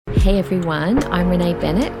Hey everyone, I'm Renee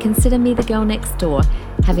Bennett. Consider me the girl next door,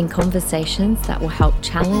 having conversations that will help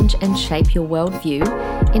challenge and shape your worldview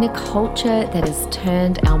in a culture that has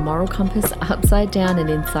turned our moral compass upside down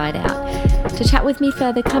and inside out. To chat with me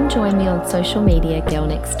further, come join me on social media,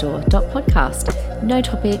 girlnextdoor.podcast. No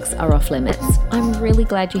topics are off limits. I'm really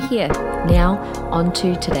glad you're here. Now, on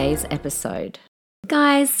to today's episode.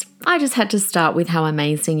 Guys, I just had to start with how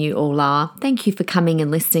amazing you all are. Thank you for coming and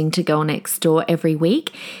listening to Girl Next Door every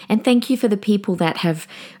week. And thank you for the people that have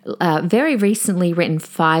very recently written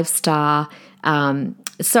 5-star.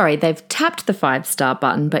 They've tapped the 5-star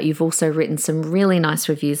button, but you've also written some really nice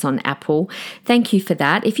reviews on Apple. Thank you for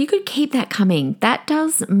that. If you could keep that coming, that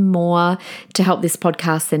does more to help this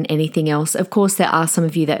podcast than anything else. Of course, there are some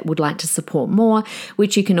of you that would like to support more,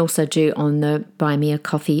 which you can also do on the Buy Me a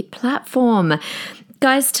Coffee platform.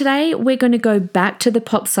 Guys, today we're going to go back to the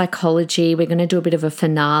pop psychology. We're going to do a bit of a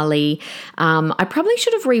finale. I probably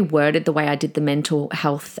should have reworded the way I did the mental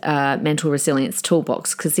health, mental resilience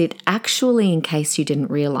toolbox, because it actually, in case you didn't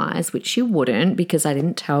realize, which you wouldn't because I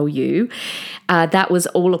didn't tell you, that was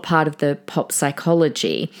all a part of the pop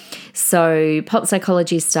psychology. So pop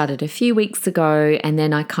psychology started a few weeks ago, and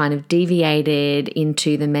then I kind of deviated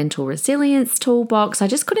into the mental resilience toolbox. I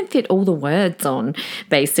just couldn't fit all the words on,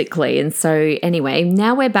 basically. And so anyway,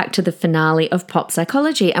 now we're back to the finale of pop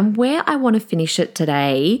psychology, and where I want to finish it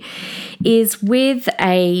today is with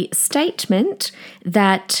a statement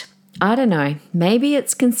that, I don't know, maybe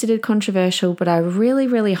it's considered controversial, but I really,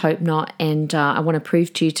 really hope not. And I want to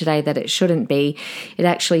prove to you today that it shouldn't be. It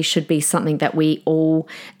actually should be something that we all,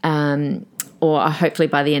 or hopefully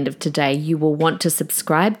by the end of today, you will want to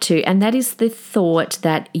subscribe to. And that is the thought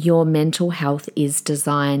that your mental health is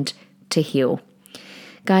designed to heal.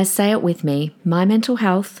 Guys, say it with me. My mental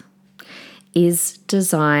health is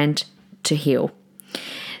designed to heal.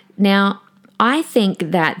 Now, I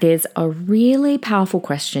think that there's a really powerful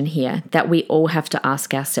question here that we all have to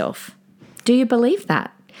ask ourselves. Do you believe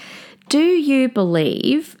that? Do you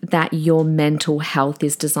believe that your mental health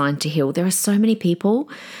is designed to heal? There are so many people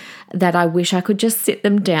that I wish I could just sit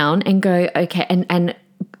them down and go, okay, and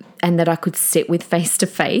that I could sit with face to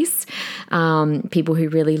face, people who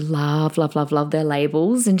really love their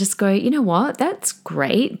labels, and just go, you know what, that's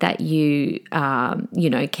great that you,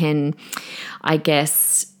 can, I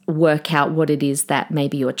guess, work out what it is that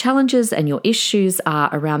maybe your challenges and your issues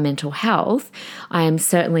are around mental health. I am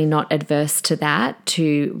certainly not adverse to that,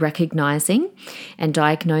 to recognizing and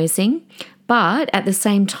diagnosing. But at the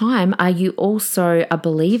same time, are you also a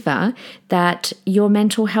believer that your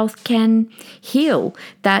mental health can heal,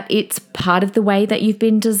 that it's part of the way that you've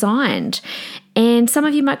been designed? And some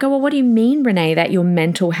of you might go, well, what do you mean, Renee, that your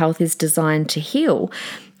mental health is designed to heal?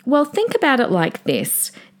 Well, think about it like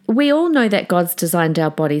this. We all know that God's designed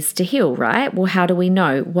our bodies to heal, right? Well, how do we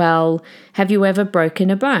know? Well, have you ever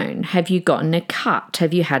broken a bone? Have you gotten a cut?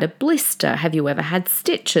 Have you had a blister? Have you ever had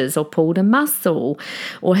stitches or pulled a muscle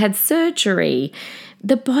or had surgery?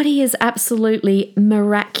 The body is absolutely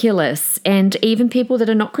miraculous. And even people that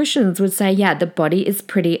are not Christians would say, yeah, the body is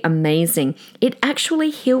pretty amazing. It actually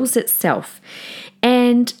heals itself.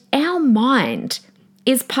 And our mind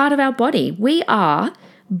is part of our body. We are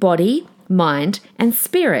body, mind, and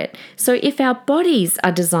spirit. So if our bodies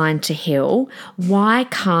are designed to heal, why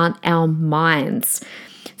can't our minds?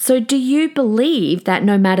 So do you believe that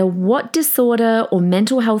no matter what disorder or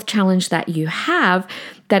mental health challenge that you have,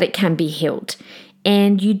 that it can be healed?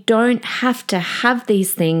 And you don't have to have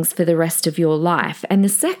these things for the rest of your life. And the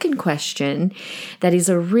second question that is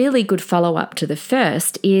a really good follow-up to the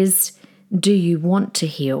first is, do you want to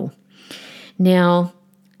heal? Now,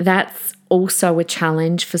 that's also a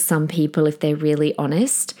challenge for some people if they're really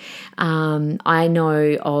honest. I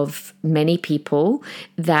know of many people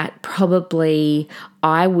that probably,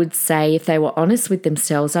 I would say, if they were honest with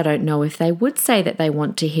themselves, I don't know if they would say that they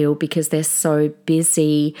want to heal because they're so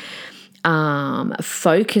busy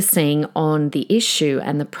focusing on the issue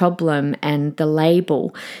and the problem and the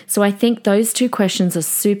label. So I think those two questions are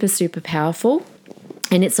super, super powerful.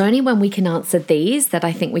 And it's only when we can answer these that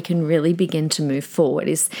I think we can really begin to move forward,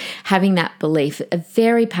 is having that belief, a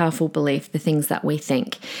very powerful belief, the things that we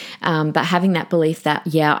think. But having that belief that,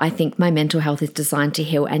 yeah, I think my mental health is designed to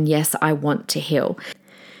heal, and yes, I want to heal.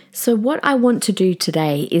 So what I want to do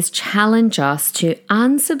today is challenge us to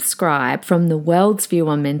unsubscribe from the world's view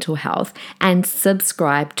on mental health and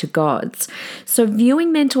subscribe to God's. So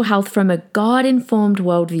viewing mental health from a God-informed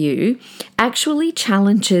worldview actually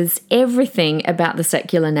challenges everything about the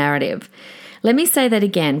secular narrative. Let me say that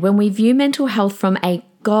again. When we view mental health from a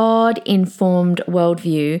God-informed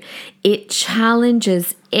worldview, it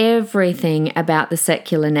challenges everything about the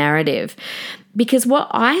secular narrative. Because what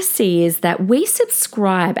I see is that we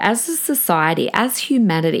subscribe as a society, as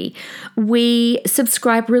humanity, we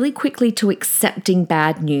subscribe really quickly to accepting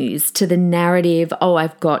bad news, to the narrative, oh,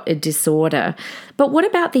 I've got a disorder. But what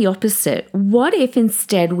about the opposite? What if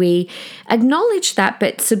instead we acknowledge that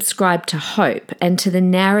but subscribe to hope and to the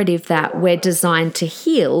narrative that we're designed to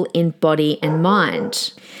heal in body and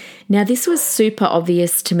mind? Now, this was super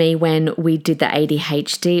obvious to me when we did the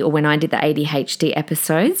ADHD, or when I did the ADHD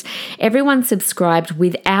episodes. Everyone subscribed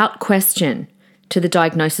without question to the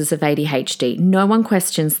diagnosis of ADHD. No one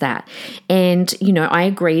questions that. And, I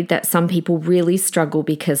agreed that some people really struggle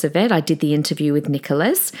because of it. I did the interview with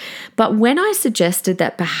Nicholas. But when I suggested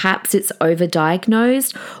that perhaps it's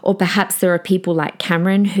overdiagnosed, or perhaps there are people like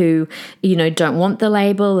Cameron who, don't want the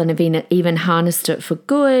label and have even harnessed it for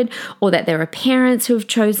good, or that there are parents who have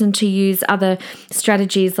chosen to use other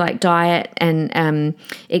strategies like diet and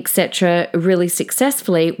etc. really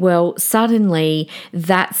successfully, well, suddenly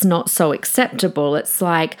that's not so acceptable. It's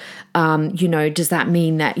like, does that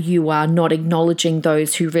mean that you are not acknowledging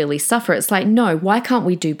those who really suffer? It's like, no, why can't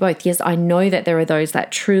we do both? Yes, I know that there are those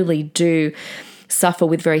that truly do suffer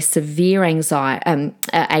with very severe anxiety,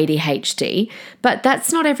 ADHD, but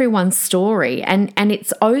that's not everyone's story. And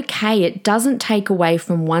it's okay. It doesn't take away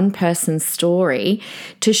from one person's story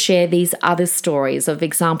to share these other stories of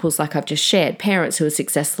examples like I've just shared, parents who have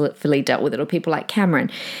successfully dealt with it, or people like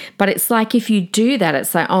Cameron. But it's like, if you do that,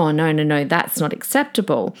 it's like, oh, no, that's not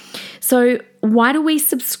acceptable. So why do we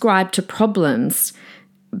subscribe to problems,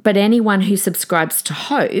 but anyone who subscribes to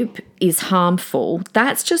hope is harmful?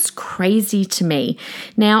 That's just crazy to me.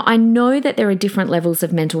 Now, I know that there are different levels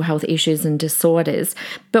of mental health issues and disorders,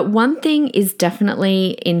 but one thing is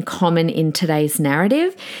definitely in common in today's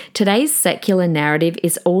narrative. Today's secular narrative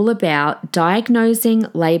is all about diagnosing,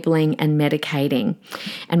 labeling, and medicating.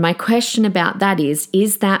 And my question about that is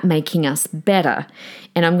that making us better?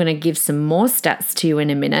 And I'm going to give some more stats to you in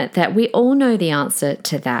a minute that we all know the answer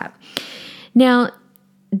to that. Now,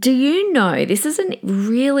 do you know, this is a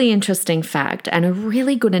really interesting fact and a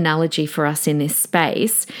really good analogy for us in this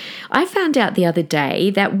space. I found out the other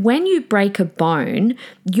day that when you break a bone,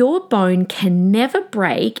 your bone can never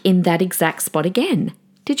break in that exact spot again.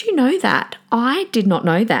 Did you know that? I did not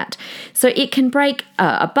know that. So it can break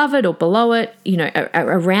above it or below it,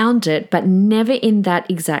 around it, but never in that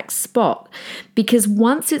exact spot. Because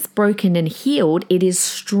once it's broken and healed, it is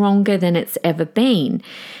stronger than it's ever been.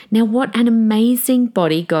 Now, what an amazing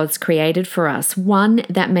body God's created for us. One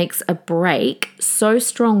that makes a break so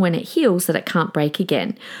strong when it heals that it can't break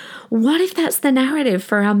again. What if that's the narrative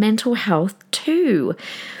for our mental health too?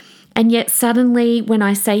 And yet suddenly when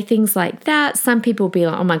I say things like that, some people will be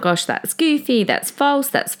like, oh my gosh, that's goofy, that's false,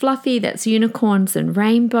 that's fluffy, that's unicorns and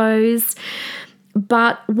rainbows.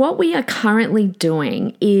 But what we are currently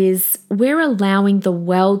doing is we're allowing the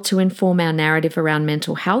world to inform our narrative around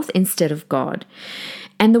mental health instead of God.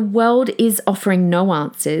 And the world is offering no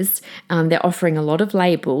answers. They're offering a lot of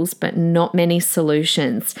labels, but not many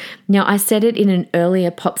solutions. Now, I said it in an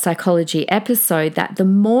earlier pop psychology episode that the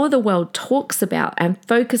more the world talks about and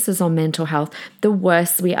focuses on mental health, the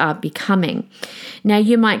worse we are becoming. Now,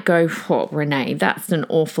 you might go, oh, Renee, that's an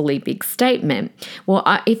awfully big statement. Well,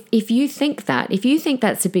 if you think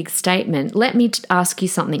that's a big statement, let me ask you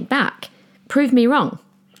something back. Prove me wrong.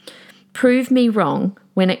 Prove me wrong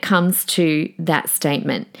when it comes to that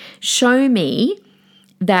statement. Show me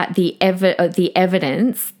that the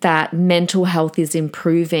evidence that mental health is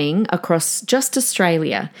improving across just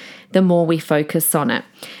Australia, the more we focus on it.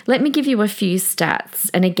 Let me give you a few stats.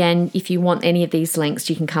 And again, if you want any of these links,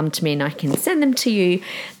 you can come to me and I can send them to you.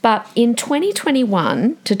 But in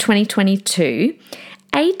 2021 to 2022,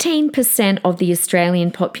 18% of the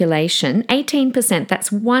Australian population, 18%,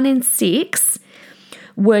 that's 1 in 6,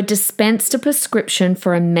 were dispensed a prescription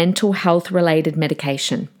for a mental health related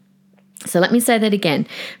medication. So let me say that again.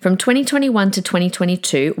 From 2021 to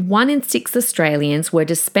 2022, 1 in 6 Australians were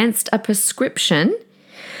dispensed a prescription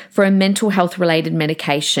for a mental health related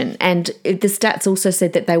medication. And the stats also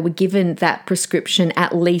said that they were given that prescription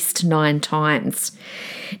at least 9 times.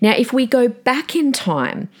 Now, if we go back in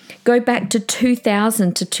time, go back to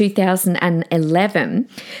 2000 to 2011,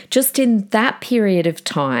 just in that period of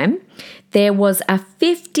time, there was a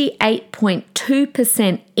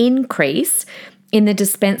 58.2% increase in the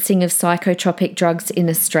dispensing of psychotropic drugs in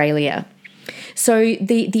Australia. So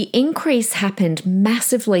the increase happened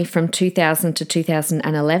massively from 2000 to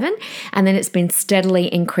 2011, and then it's been steadily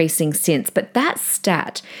increasing since. But that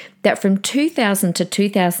stat, that from 2000 to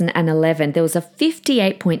 2011, there was a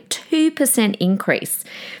 58.2% increase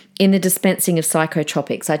in the dispensing of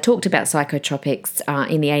psychotropics. I talked about psychotropics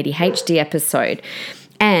in the ADHD episode.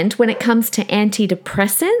 And when it comes to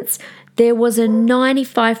antidepressants, there was a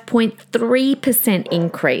 95.3%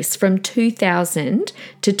 increase from 2000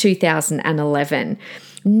 to 2011.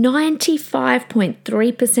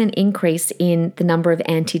 95.3% increase in the number of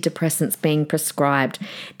antidepressants being prescribed.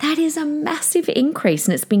 That is a massive increase,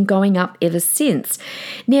 and it's been going up ever since.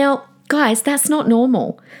 Now, guys, that's not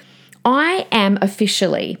normal. I am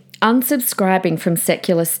officially unsubscribing from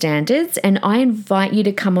secular standards, and I invite you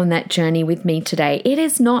to come on that journey with me today. It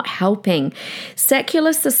is not helping.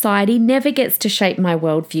 Secular society never gets to shape my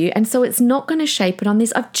worldview, and so it's not going to shape it on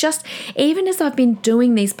this. Even as I've been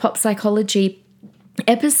doing these pop psychology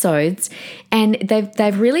episodes, and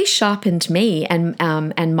they've really sharpened me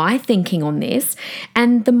and my thinking on this.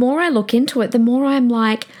 And the more I look into it, the more I'm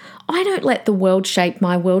like, I don't let the world shape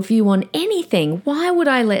my worldview on anything. Why would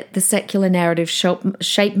I let the secular narrative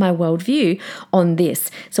shape my worldview on this?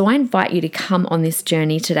 So I invite you to come on this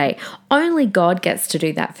journey today. Only God gets to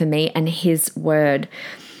do that for me and His word.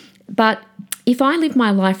 But if I live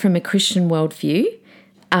my life from a Christian worldview,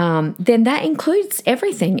 then that includes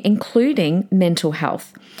everything, including mental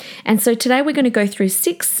health. And so today we're going to go through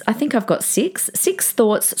six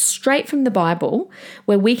thoughts straight from the Bible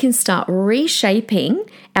where we can start reshaping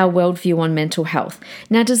our worldview on mental health.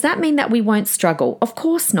 Now, does that mean that we won't struggle? Of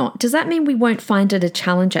course not. Does that mean we won't find it a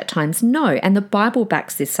challenge at times? No. And the Bible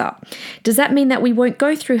backs this up. Does that mean that we won't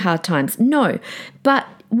go through hard times? No. But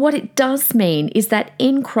what it does mean is that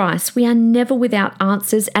in Christ, we are never without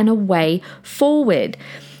answers and a way forward.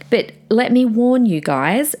 But let me warn you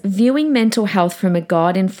guys, viewing mental health from a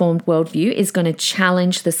God-informed worldview is going to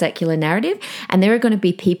challenge the secular narrative, and there are going to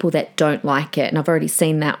be people that don't like it. And I've already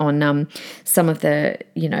seen that on some of the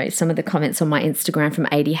comments on my Instagram from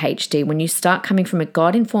ADHD. When you start coming from a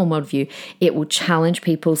God-informed worldview, it will challenge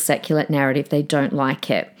people's secular narrative. They don't like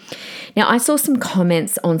it. Now, I saw some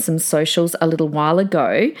comments on some socials a little while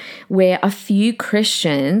ago where a few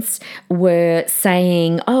Christians were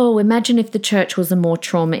saying, oh, imagine if the church was a more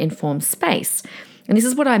trauma-informed space. And this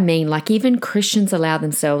is what I mean, like even Christians allow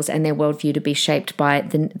themselves and their worldview to be shaped by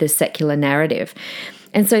the secular narrative.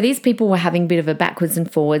 And so these people were having a bit of a backwards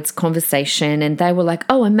and forwards conversation, and they were like,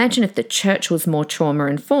 oh, imagine if the church was more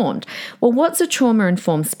trauma-informed. Well, what's a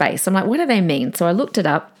trauma-informed space? I'm like, what do they mean? So I looked it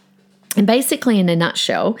up. And basically, in a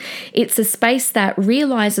nutshell, it's a space that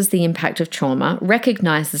realizes the impact of trauma,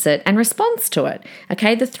 recognizes it, and responds to it.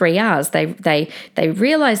 Okay, the 3 R's. They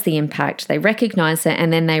realize the impact, they recognize it,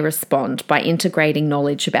 and then they respond by integrating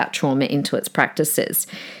knowledge about trauma into its practices.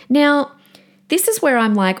 Now, this is where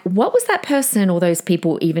I'm like, what was that person or those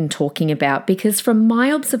people even talking about? Because from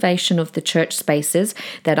my observation of the church spaces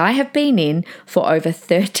that I have been in for over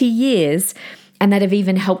 30 years, and that have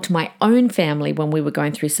even helped my own family when we were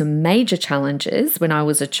going through some major challenges when I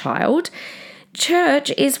was a child, church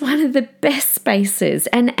is one of the best spaces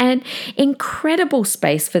and an incredible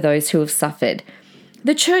space for those who have suffered.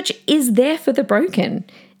 The church is there for the broken,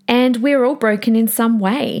 and we're all broken in some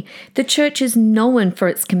way. The church is known for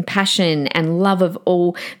its compassion and love of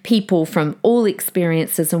all people from all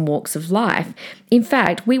experiences and walks of life. In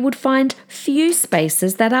fact, we would find few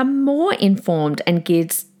spaces that are more informed and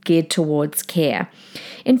geared towards care.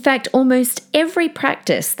 In fact, almost every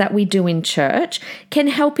practice that we do in church can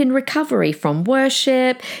help in recovery, from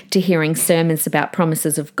worship to hearing sermons about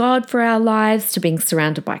promises of God for our lives to being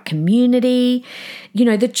surrounded by community. You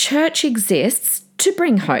know, the church exists to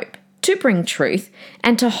bring hope, to bring truth,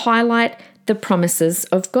 and to highlight the promises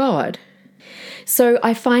of God. So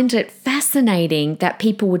I find it fascinating that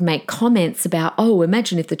people would make comments about, oh,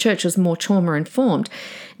 imagine if the church was more trauma-informed.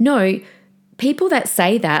 No, people that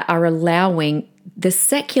say that are allowing the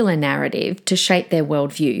secular narrative to shape their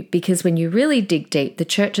worldview, because when you really dig deep, the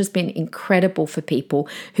church has been incredible for people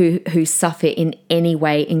who suffer in any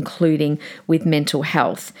way, including with mental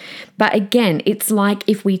health. But again, it's like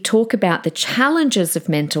if we talk about the challenges of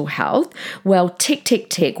mental health, well, tick,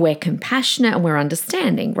 tick, tick, we're compassionate and we're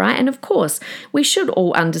understanding, right? And of course, we should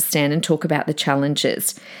all understand and talk about the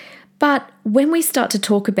challenges. But when we start to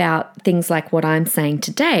talk about things like what I'm saying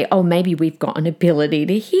today, oh, maybe we've got an ability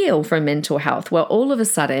to heal from mental health. Well, all of a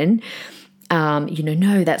sudden,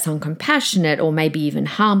 no, that's uncompassionate or maybe even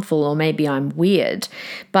harmful, or maybe I'm weird.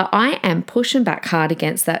 But I am pushing back hard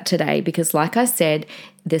against that today because, like I said,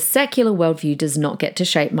 the secular worldview does not get to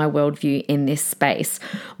shape my worldview in this space.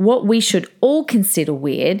 What we should all consider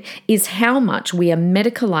weird is how much we are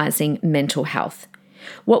medicalizing mental health.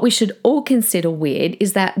 What we should all consider weird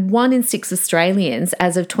is that 1 in 6 Australians,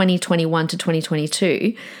 as of 2021 to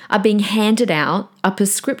 2022, are being handed out a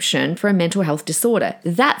prescription for a mental health disorder.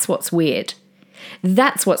 That's what's weird.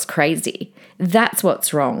 That's what's crazy. That's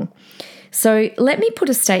what's wrong. So let me put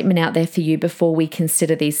a statement out there for you before we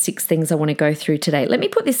consider these 6 things I want to go through today. Let me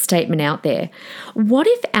put this statement out there. What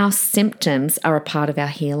if our symptoms are a part of our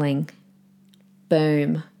healing?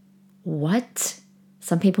 Boom. What?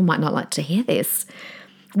 Some people might not like to hear this.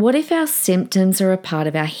 What if our symptoms are a part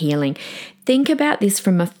of our healing? Think about this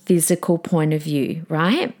from a physical point of view,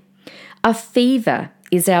 right? A fever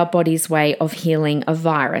is our body's way of healing a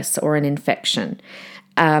virus or an infection.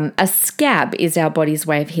 A scab is our body's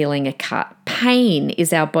way of healing a cut. Pain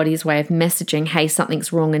is our body's way of messaging, hey,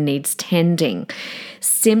 something's wrong and needs tending.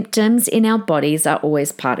 Symptoms in our bodies are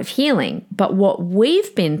always part of healing. But what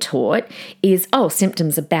we've been taught is,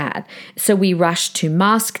 symptoms are bad. So we rush to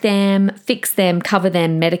mask them, fix them, cover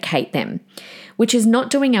them, medicate them, which is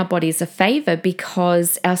not doing our bodies a favor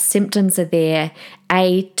because our symptoms are there,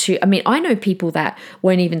 I know people that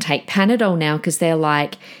won't even take Panadol now because they're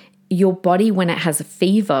like, your body, when it has a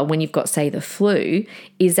fever, when you've got, say, the flu,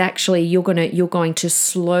 is actually you're going to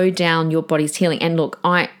slow down your body's healing. And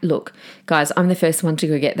look, guys, I'm the first one to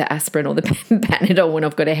go get the aspirin or the Panadol when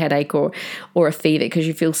I've got a headache or a fever because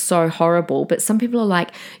you feel so horrible. But some people are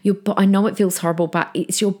like, I know it feels horrible, but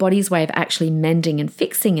it's your body's way of actually mending and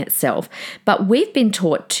fixing itself. But we've been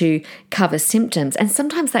taught to cover symptoms, and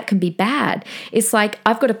sometimes that can be bad. It's like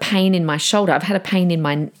I've got a pain in my shoulder. I've had a pain in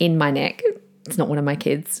my neck. It's not one of my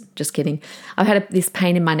kids, just kidding. I've had this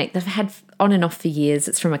pain in my neck that I've had on and off for years.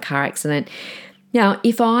 It's from a car accident. Now,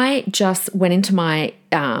 if I just went into my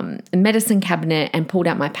medicine cabinet and pulled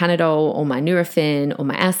out my Panadol or my Nurofen or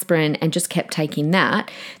my aspirin and just kept taking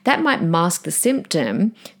that might mask the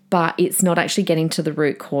symptom, but it's not actually getting to the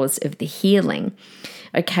root cause of the healing.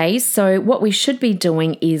 Okay, so what we should be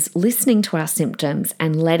doing is listening to our symptoms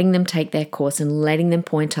and letting them take their course and letting them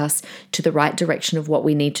point us to the right direction of what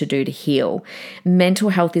we need to do to heal. Mental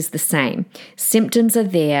health is the same. Symptoms are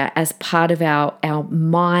there as part of our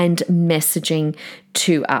mind messaging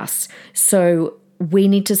to us. So we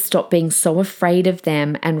need to stop being so afraid of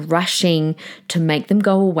them and rushing to make them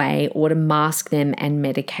go away or to mask them and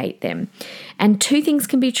medicate them. And 2 things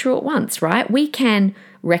can be true at once, right? We can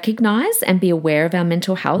recognize and be aware of our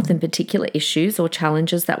mental health and particular issues or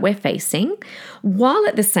challenges that we're facing, while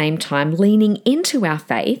at the same time leaning into our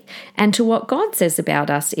faith and to what God says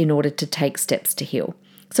about us in order to take steps to heal.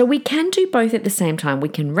 So we can do both at the same time. We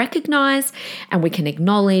can recognize and we can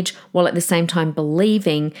acknowledge while at the same time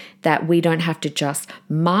believing that we don't have to just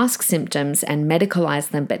mask symptoms and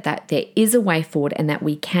medicalize them, but that there is a way forward and that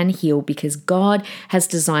we can heal because God has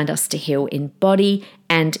designed us to heal in body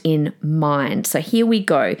and in mind. So here we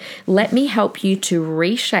go. Let me help you to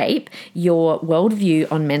reshape your worldview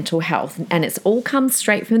on mental health. And it's all comes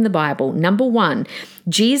straight from the Bible. Number 1,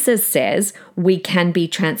 Jesus says we can be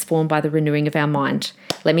transformed by the renewing of our mind.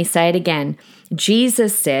 Let me say it again.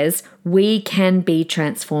 Jesus says we can be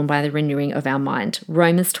transformed by the renewing of our mind.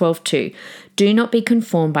 Romans 12:2. Do not be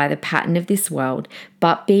conformed by the pattern of this world,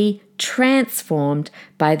 but be transformed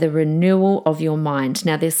by the renewal of your mind.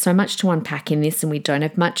 Now, there's so much to unpack in this and we don't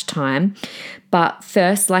have much time. But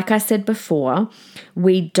first, like I said before,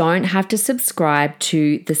 we don't have to subscribe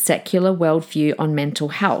to the secular worldview on mental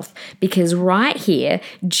health because right here,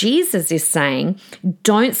 Jesus is saying,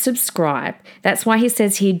 don't subscribe. That's why he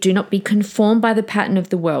says here, do not be conformed by the pattern of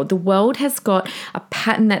the world. The world has got a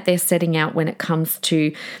pattern that they're setting out when it comes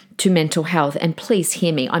to mental health. And please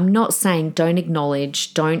hear me. I'm not saying don't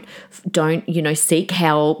acknowledge, don't seek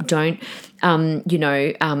help, don't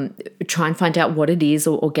try and find out what it is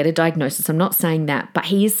or get a diagnosis. I'm not saying that, but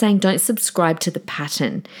he is saying don't subscribe to the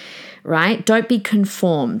pattern, right? Don't be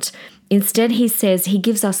conformed. Instead, he says he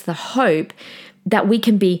gives us the hope that we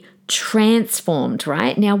can be transformed,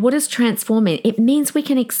 right? Now, what does transform mean? It means we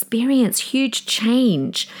can experience huge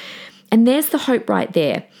change. And there's the hope right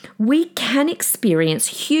there. We can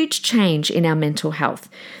experience huge change in our mental health.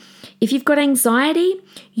 If you've got anxiety,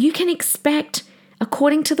 you can expect,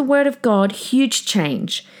 according to the word of God, huge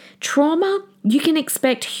change. Trauma, you can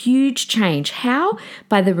expect huge change. How?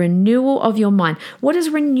 By the renewal of your mind. What does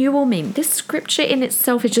renewal mean? This scripture in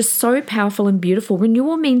itself is just so powerful and beautiful.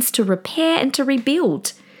 Renewal means to repair and to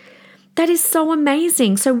rebuild. That is so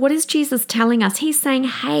amazing. So what is Jesus telling us? He's saying,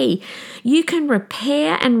 hey, you can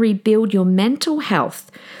repair and rebuild your mental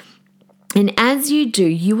health. And as you do,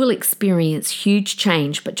 you will experience huge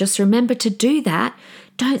change. But just remember to do that.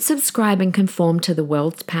 Don't subscribe and conform to the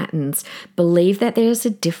world's patterns. Believe that there's a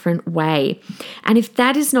different way. And if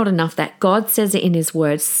that is not enough, that God says it in his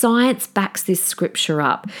word, science backs this scripture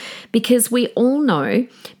up. Because we all know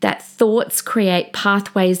that thoughts create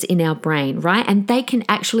pathways in our brain, right? And they can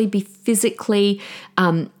actually be physically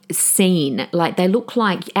seen. Like they look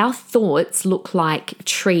like, our thoughts look like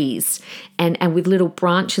trees and with little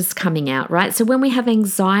branches coming out, right? So when we have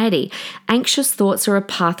anxiety, anxious thoughts are a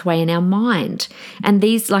pathway in our mind. And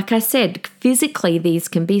these, like I said, physically, these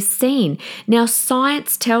can be seen. Now,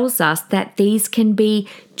 science tells us that these can be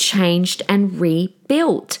changed and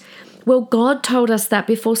rebuilt. Well, God told us that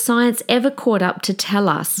before science ever caught up to tell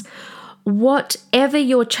us. Whatever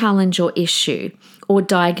your challenge or issue or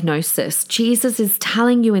diagnosis, Jesus is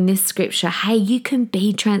telling you in this scripture, hey, you can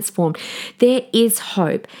be transformed. There is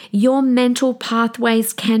hope. Your mental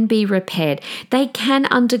pathways can be repaired. They can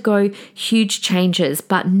undergo huge changes,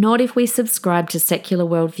 but not if we subscribe to secular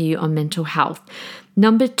worldview on mental health.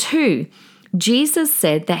 Number 2, Jesus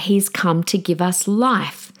said that he's come to give us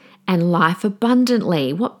life and life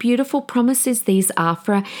abundantly. What beautiful promises these are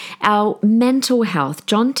for our mental health.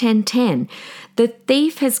 John 10:10. The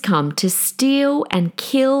thief has come to steal and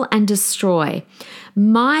kill and destroy.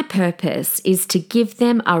 My purpose is to give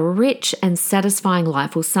them a rich and satisfying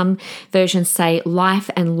life, or some versions say life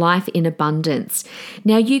and life in abundance.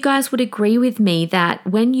 Now, you guys would agree with me that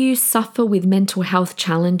when you suffer with mental health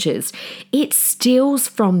challenges, it steals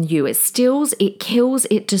from you. It steals, it kills,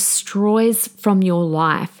 it destroys from your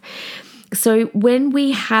life. So when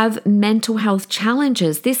we have mental health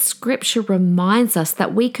challenges, this scripture reminds us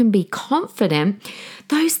that we can be confident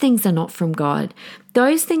those things are not from God.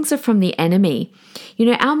 Those things are from the enemy. You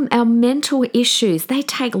know, our mental issues, they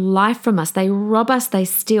take life from us. They rob us, they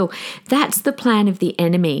steal. That's the plan of the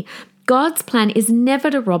enemy. God's plan is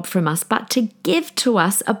never to rob from us, but to give to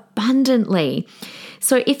us abundantly.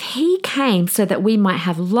 So if he came so that we might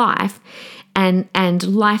have life, and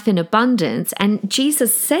life in abundance. And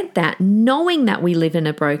Jesus said that knowing that we live in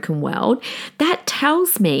a broken world, that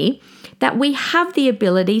tells me that we have the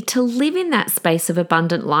ability to live in that space of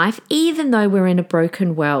abundant life, even though we're in a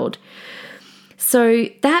broken world. So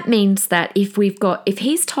that means that if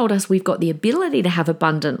he's told us we've got the ability to have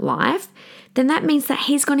abundant life, then that means that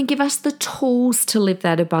he's going to give us the tools to live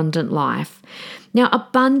that abundant life. Now,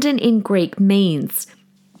 abundant in Greek means,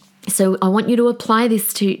 so I want you to apply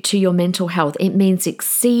this to your mental health. It means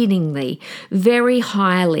exceedingly, very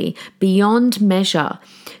highly, beyond measure,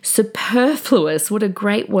 superfluous, what a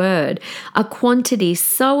great word, a quantity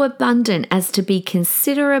so abundant as to be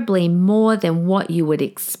considerably more than what you would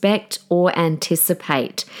expect or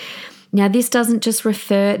anticipate. Now, this doesn't just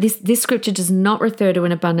refer, this scripture does not refer to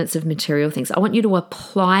an abundance of material things. I want you to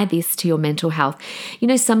apply this to your mental health. You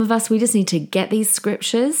know, some of us, we just need to get these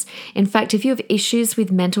scriptures. In fact, if you have issues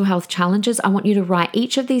with mental health challenges, I want you to write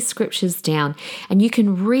each of these scriptures down, and you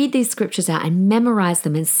can read these scriptures out and memorize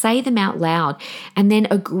them and say them out loud, and then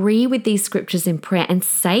agree with these scriptures in prayer and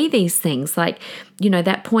say these things like, you know,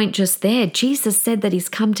 that point just there. Jesus said that he's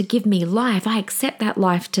come to give me life. I accept that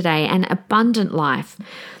life today, and abundant life.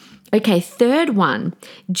 Okay, third one,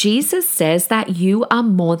 Jesus says that you are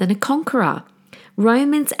more than a conqueror.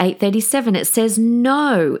 Romans 8:37, it says,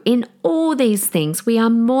 no, in all these things we are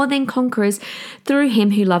more than conquerors through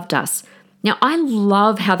him who loved us. Now, I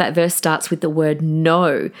love how that verse starts with the word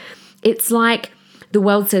no. It's like the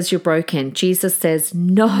world says you're broken. Jesus says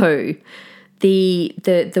no.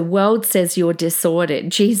 The world says you're disordered.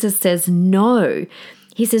 Jesus says no.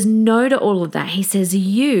 He says no to all of that. He says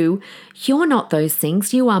you're not those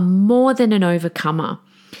things. You are more than an overcomer.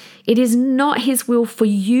 It is not his will for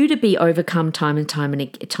you to be overcome time and time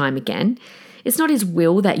again. It's not his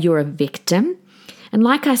will that you're a victim. And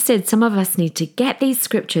like I said, some of us need to get these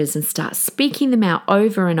scriptures and start speaking them out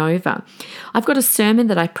over and over. I've got a sermon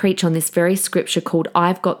that I preach on this very scripture called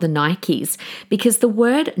I've Got the Nikes, because the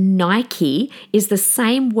word Nike is the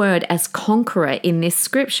same word as conqueror in this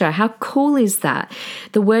scripture. How cool is that?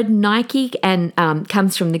 The word Nike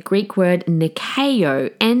comes from the Greek word Nikao,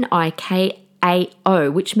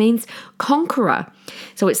 Nikao, which means conqueror.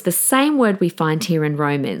 So it's the same word we find here in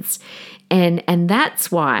Romans. And that's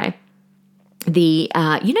why the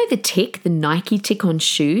tick, the Nike tick on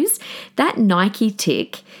shoes, that Nike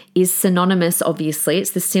tick is synonymous, obviously.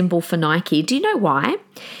 It's the symbol for Nike. Do you know why?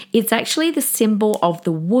 It's actually the symbol of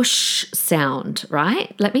the whoosh sound,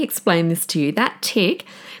 right? Let me explain this to you. That tick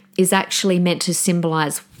is actually meant to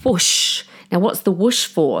symbolize whoosh. Now, what's the whoosh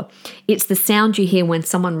for? It's the sound you hear when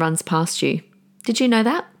someone runs past you. Did you know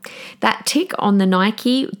that? That tick on the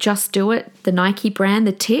Nike, Just Do It, the Nike brand,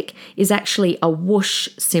 the tick is actually a whoosh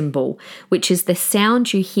symbol, which is the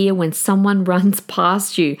sound you hear when someone runs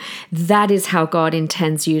past you. That is how God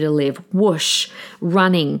intends you to live. Whoosh,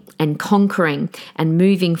 running and conquering and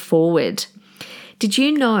moving forward. Did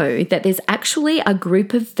you know that there's actually a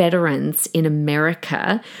group of veterans in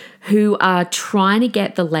America who are trying to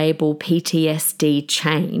get the label PTSD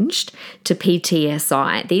changed to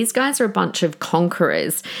PTSI? These guys are a bunch of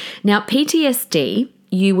conquerors. Now, PTSD,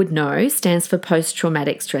 you would know, stands for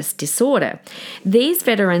post-traumatic stress disorder. These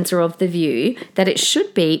veterans are of the view that it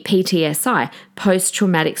should be PTSI,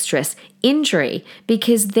 post-traumatic stress injury,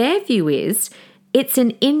 because their view is it's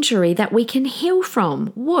an injury that we can heal from.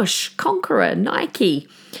 Whoosh, conqueror, Nike,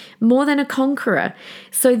 more than a conqueror.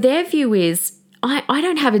 So their view is, I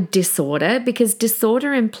don't have a disorder, because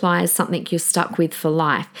disorder implies something you're stuck with for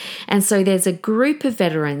life. And so there's a group of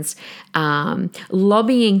veterans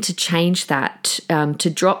lobbying to change that, to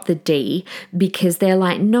drop the D, because they're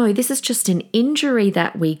like, no, this is just an injury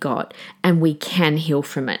that we got and we can heal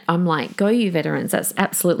from it. I'm like, go you veterans. That's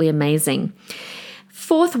absolutely amazing.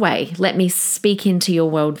 Fourth way, let me speak into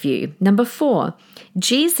your worldview. Number 4,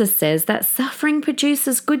 Jesus says that suffering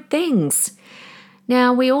produces good things.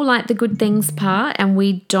 Now, we all like the good things part, and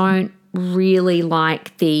we don't really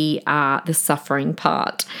like the suffering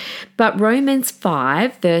part. But Romans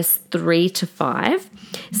 5, verse 3-5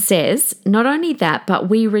 says, not only that, but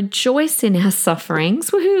we rejoice in our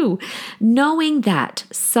sufferings, woohoo, knowing that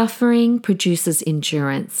suffering produces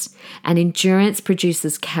endurance, and endurance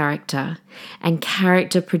produces character, and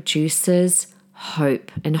character produces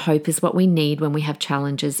hope. And hope is what we need when we have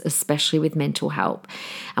challenges, especially with mental health.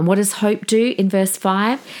 And what does hope do in verse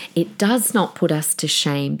 5? It does not put us to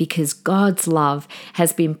shame, because God's love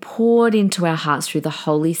has been poured into our hearts through the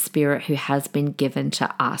Holy Spirit who has been given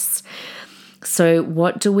to us. So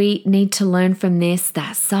what do we need to learn from this?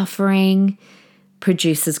 That suffering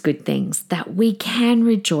produces good things, that we can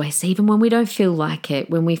rejoice even when we don't feel like it,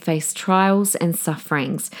 when we face trials and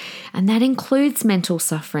sufferings. And that includes mental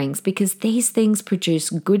sufferings, because these things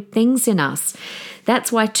produce good things in us.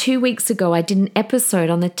 That's why 2 weeks ago I did an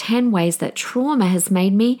episode on the 10 ways that trauma has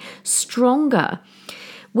made me stronger.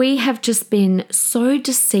 We have just been so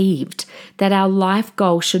deceived that our life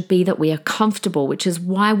goal should be that we are comfortable, which is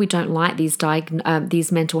why we don't like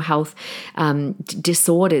these mental health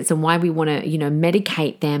disorders, and why we want to,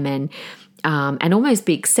 medicate them and almost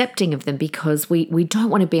be accepting of them, because we don't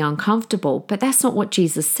want to be uncomfortable. But that's not what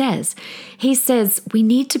Jesus says. He says we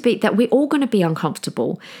need to be, that we're all going to be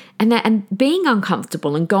uncomfortable, and being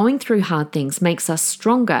uncomfortable and going through hard things makes us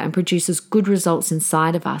stronger and produces good results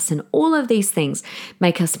inside of us. And all of these things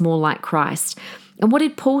make us more like Christ. And what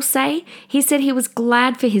did Paul say? He said he was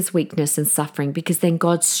glad for his weakness and suffering, because then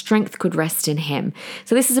God's strength could rest in him.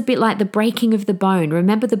 So this is a bit like the breaking of the bone.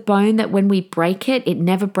 Remember the bone that when we break it, it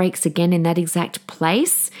never breaks again in that exact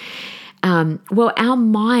place? Well, our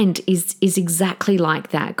mind is exactly like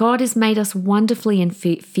that. God has made us wonderfully and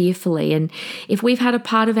fearfully. And if we've had a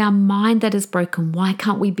part of our mind that is broken, why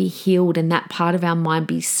can't we be healed and that part of our mind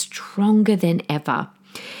be stronger than ever?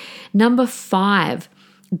 Number 5,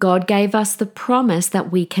 God gave us the promise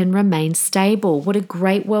that we can remain stable. What a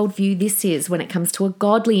great worldview this is when it comes to a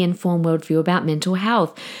godly informed worldview about mental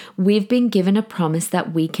health. We've been given a promise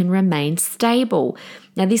that we can remain stable.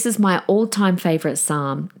 Now, this is my all-time favorite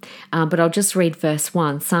psalm, but I'll just read verse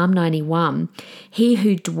 1, Psalm 91. He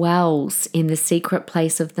who dwells in the secret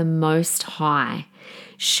place of the Most High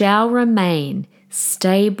shall remain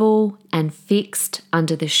stable and fixed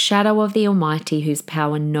under the shadow of the Almighty, whose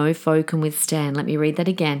power no foe can withstand. Let me read that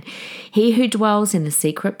again. He who dwells in the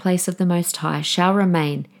secret place of the Most High shall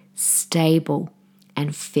remain stable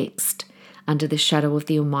and fixed under the shadow of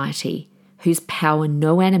the Almighty, whose power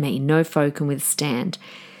no enemy, no foe can withstand.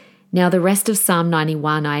 Now, the rest of Psalm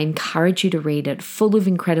 91, I encourage you to read it, full of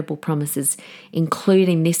incredible promises,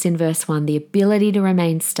 including this in verse 1, the ability to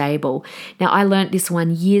remain stable. Now, I learned this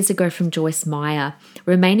one years ago from Joyce Meyer.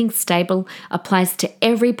 Remaining stable applies to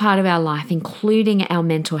every part of our life, including our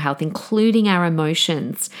mental health, including our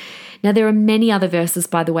emotions. Now, there are many other verses,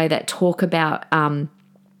 by the way, that talk about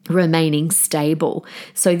remaining stable.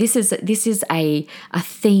 So this is a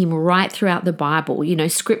theme right throughout the Bible.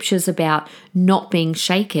 Scriptures about not being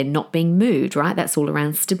shaken, not being moved, right? That's all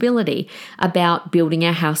around stability. About building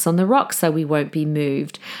our house on the rock so we won't be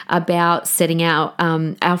moved. About setting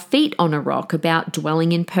our feet on a rock. About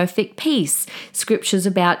dwelling in perfect peace. Scriptures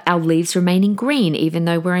about our leaves remaining green even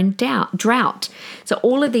though we're in drought. So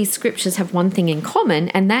all of these scriptures have one thing in common,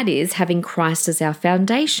 and that is having Christ as our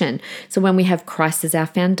foundation. So when we have Christ as our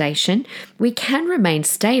foundation, we can remain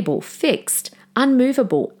stable, fixed,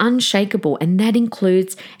 unmovable, unshakable, and that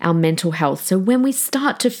includes our mental health. So when we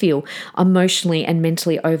start to feel emotionally and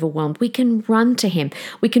mentally overwhelmed, we can run to Him.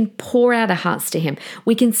 We can pour out our hearts to Him.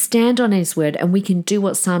 We can stand on His word, and we can do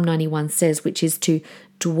what Psalm 91 says, which is to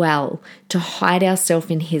dwell, to hide ourselves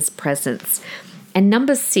in His presence. And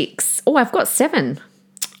number 6, I've got 7.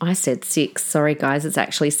 I said 6. Sorry, guys, it's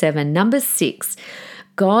actually 7. Number 6,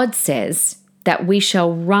 God says that we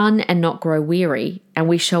shall run and not grow weary, and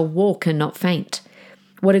we shall walk and not faint.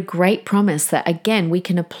 What a great promise that, again, we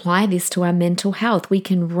can apply this to our mental health. We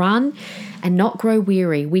can run and not grow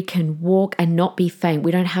weary. We can walk and not be faint.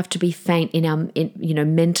 We don't have to be faint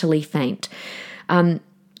mentally faint.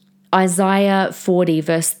 Isaiah 40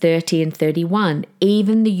 verse 30 and 31,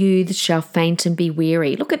 even the youths shall faint and be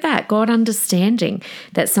weary. Look at that, God understanding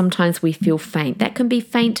that sometimes we feel faint. That can be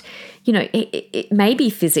faint, it may be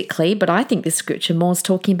physically, but I think this scripture more is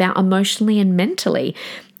talking about emotionally and mentally.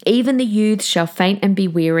 Even the youths shall faint and be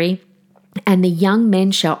weary, and the young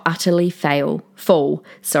men shall utterly fall.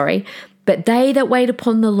 But they that wait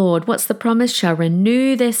upon the Lord, what's the promise? Shall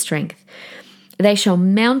renew their strength. They shall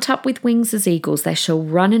mount up with wings as eagles. They shall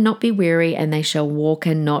run and not be weary, and they shall walk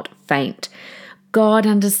and not faint. God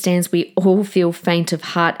understands we all feel faint of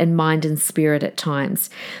heart and mind and spirit at times.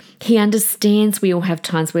 He understands we all have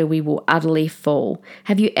times where we will utterly fall.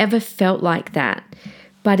 Have you ever felt like that?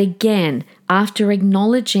 But again, after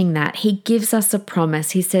acknowledging that, he gives us a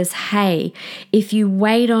promise. He says, hey, if you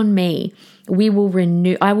wait on me, I will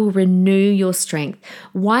renew your strength.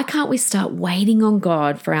 Why can't we start waiting on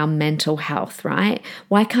God for our mental health, right?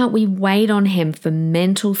 Why can't we wait on him for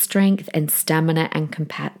mental strength and stamina and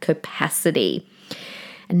capacity?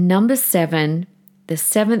 And number 7, the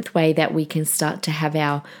 7th way that we can start to have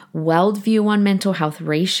our worldview on mental health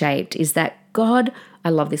reshaped is that God, I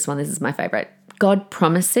love this one, this is my favorite. God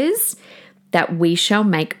promises that we shall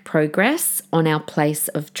make progress on our place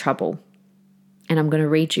of trouble. And I'm going to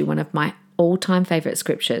read you one of my all-time favorite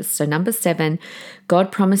scriptures. So number 7,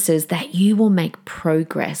 God promises that you will make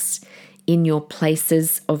progress in your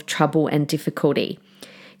places of trouble and difficulty.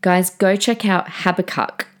 Guys, go check out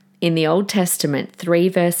Habakkuk in the Old Testament, 3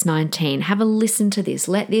 verse 19. Have a listen to this.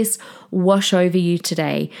 Let this wash over you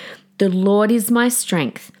today. The Lord is my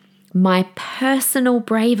strength, my personal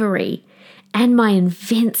bravery, and my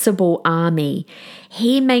invincible army.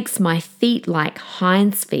 He makes my feet like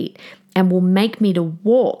hinds' feet and will make me to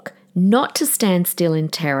walk, not to stand still in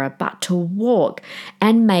terror, but to walk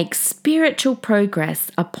and make spiritual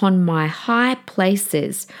progress upon my high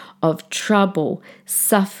places of trouble,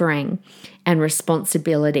 suffering, and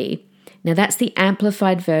responsibility. Now that's the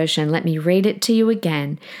amplified version. Let me read it to you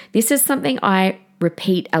again. This is something I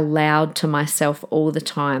repeat aloud to myself all the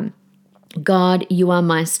time. God, you are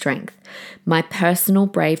my strength, my personal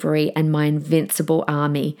bravery, and my invincible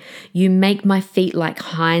army. You make my feet like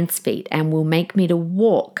hinds' feet and will make me to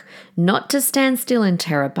walk, not to stand still in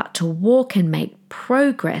terror, but to walk and make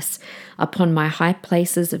progress upon my high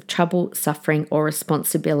places of trouble, suffering, or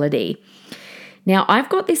responsibility. Now, I've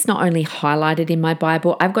got this not only highlighted in my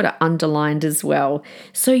Bible, I've got it underlined as well.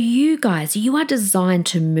 So you guys, you are designed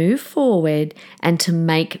to move forward and to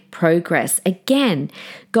make progress. Again,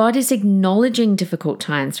 God is acknowledging difficult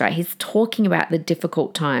times, right? He's talking about the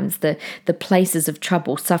difficult times, the places of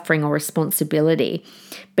trouble, suffering, or responsibility.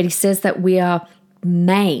 But he says that we are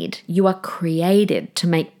made, you are created to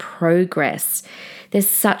make progress. There's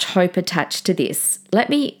such hope attached to this. Let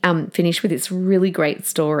me finish with this really great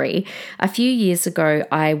story. A few years ago,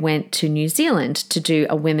 I went to New Zealand to do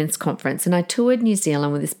a women's conference, and I toured New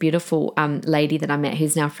Zealand with this beautiful lady that I met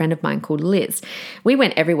who's now a friend of mine called Liz. We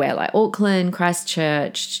went everywhere, like Auckland,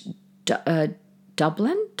 Christchurch,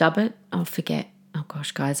 Dublin, I forget. Oh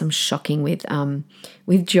gosh, guys, I'm shocking with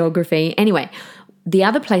geography. Anyway, the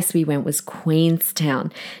other place we went was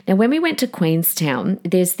Queenstown. Now, when we went to Queenstown,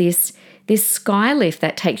 there's this sky lift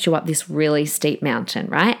that takes you up this really steep mountain,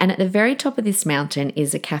 right? And at the very top of this mountain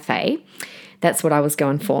is a cafe. That's what I was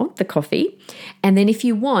going for, the coffee. And then if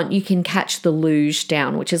you want, you can catch the luge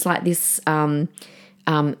down, which is like this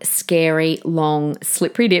scary, long,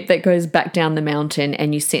 slippery dip that goes back down the mountain,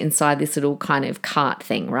 and you sit inside this little kind of cart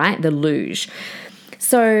thing, right? The luge.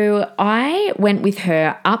 So I went with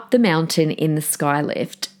her up the mountain in the sky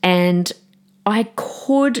lift, and I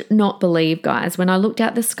could not believe, guys, when I looked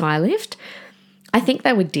out the sky lift, I think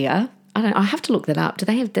they were deer. I have to look that up.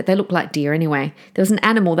 They look like deer anyway. There was an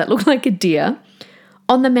animal that looked like a deer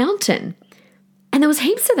on the mountain, and there was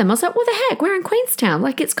heaps of them. I was like, what the heck? We're in Queenstown.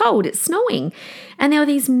 Like, it's cold, it's snowing. And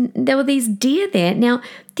there were these deer there. Now,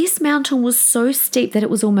 this mountain was so steep that it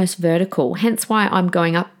was almost vertical, hence why I'm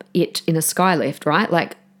going up it in a sky lift, right?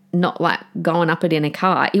 Like, not like going up it in a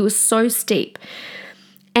car. It was so steep.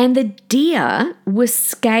 And the deer were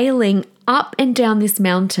scaling up and down this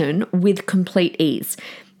mountain with complete ease.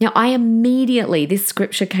 Now, this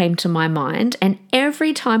scripture came to my mind, and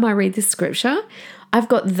every time I read this scripture, I've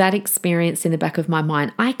got that experience in the back of my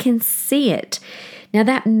mind. I can see it. Now,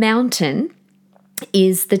 that mountain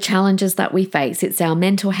is the challenges that we face. It's our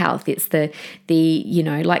mental health. It's the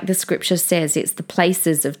like the scripture says, it's the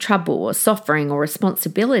places of trouble or suffering or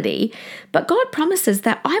responsibility. But God promises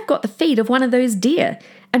that I've got the feet of one of those deer.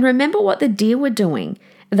 And remember what the deer were doing.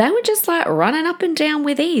 They were just like running up and down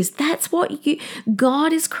with ease. That's what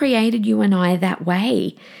God has created you and I that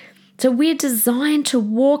way. So we're designed to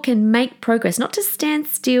walk and make progress, not to stand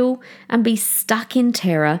still and be stuck in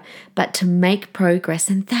terror, but to make progress.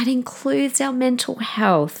 And that includes our mental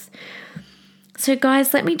health. So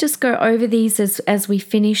guys, let me just go over these as we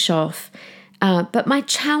finish off. But my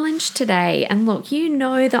challenge today, and look, you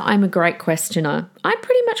know that I'm a great questioner. I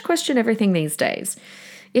pretty much question everything these days.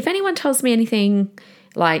 If anyone tells me anything,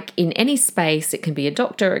 like in any space, it can be a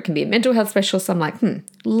doctor, it can be a mental health specialist, I'm like,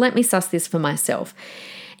 let me suss this for myself.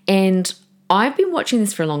 And I've been watching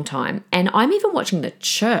this for a long time, and I'm even watching the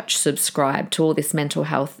church subscribe to all this mental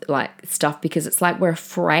health stuff, because it's like we're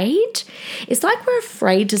afraid. It's like we're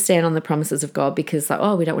afraid to stand on the promises of God because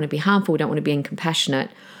we don't want to be harmful, we don't want to be incompassionate.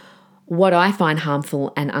 What I find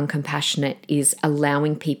harmful and uncompassionate is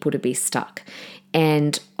allowing people to be stuck.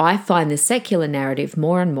 And I find the secular narrative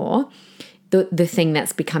more and more the thing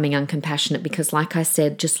that's becoming uncompassionate, because like I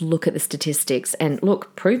said, just look at the statistics and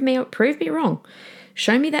look, prove me wrong.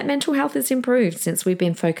 Show me that mental health has improved since we've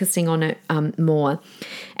been focusing on it more.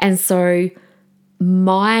 And so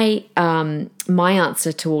my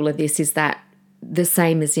answer to all of this is that the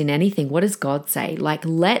same as in anything. What does God say? Like,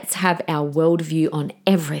 let's have our worldview on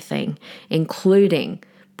everything, including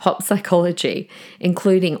pop psychology,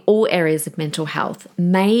 including all areas of mental health.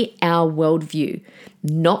 May our worldview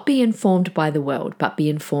not be informed by the world, but be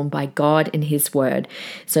informed by God and His Word.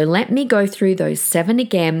 So let me go through those 7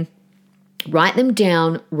 again. Write them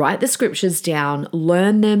down, write the scriptures down,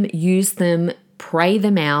 learn them, use them, pray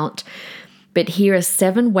them out. But here are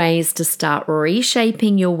 7 ways to start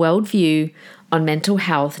reshaping your worldview on mental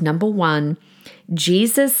health. Number 1,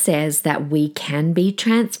 Jesus says that we can be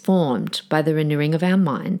transformed by the renewing of our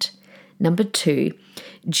mind. Number 2,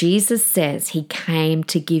 Jesus says He came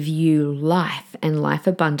to give you life and life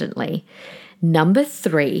abundantly. Number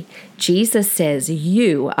 3, Jesus says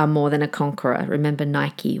you are more than a conqueror. Remember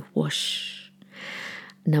Nike, whoosh.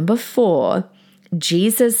 Number 4,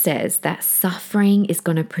 Jesus says that suffering is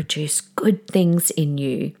going to produce good things in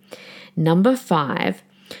you. Number 5,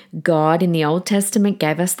 God in the Old Testament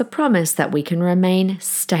gave us the promise that we can remain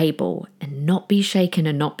stable and not be shaken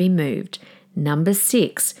and not be moved. Number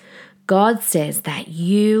 6, God says that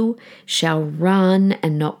you shall run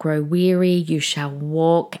and not grow weary, you shall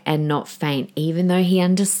walk and not faint, even though He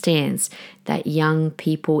understands that young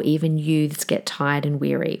people, even youths, get tired and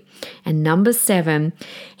weary. And number 7,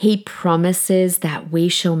 He promises that we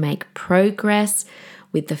shall make progress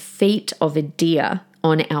with the feet of a deer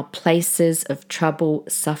on our places of trouble,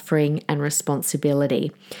 suffering, and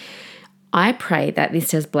responsibility. I pray that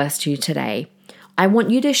this has blessed you today. I want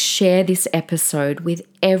you to share this episode with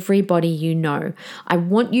everybody you know. I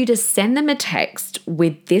want you to send them a text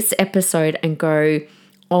with this episode and go,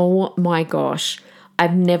 oh my gosh,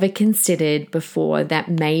 I've never considered before that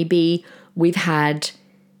maybe we've had,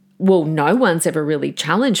 no one's ever really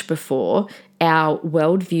challenged before our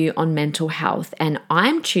worldview on mental health. And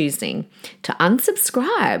I'm choosing to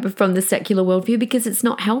unsubscribe from the secular worldview because it's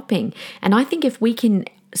not helping. And I think if we can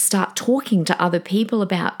start talking to other people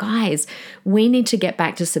about, guys, we need to get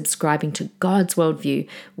back to subscribing to God's worldview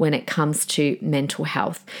when it comes to mental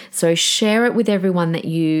health. So share it with everyone that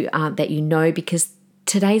you know, because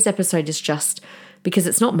today's episode is just, because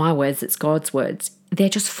it's not my words, it's God's words. They're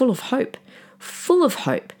just full of hope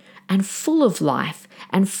and full of life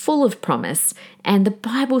and full of promise. And the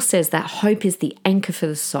Bible says that hope is the anchor for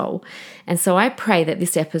the soul. And so I pray that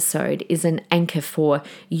this episode is an anchor for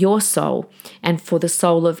your soul and for the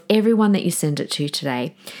soul of everyone that you send it to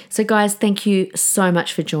today. So guys, thank you so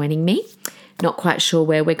much for joining me. Not quite sure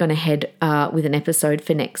where we're going to head with an episode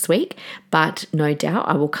for next week, but no doubt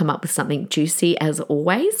I will come up with something juicy as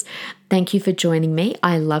always. Thank you for joining me.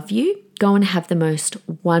 I love you. Go and have the most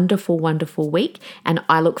wonderful, wonderful week. And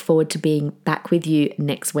I look forward to being back with you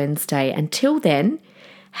next Wednesday. Until then,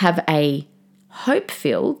 have a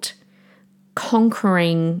hope-filled,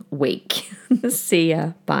 conquering week. See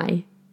ya. Bye.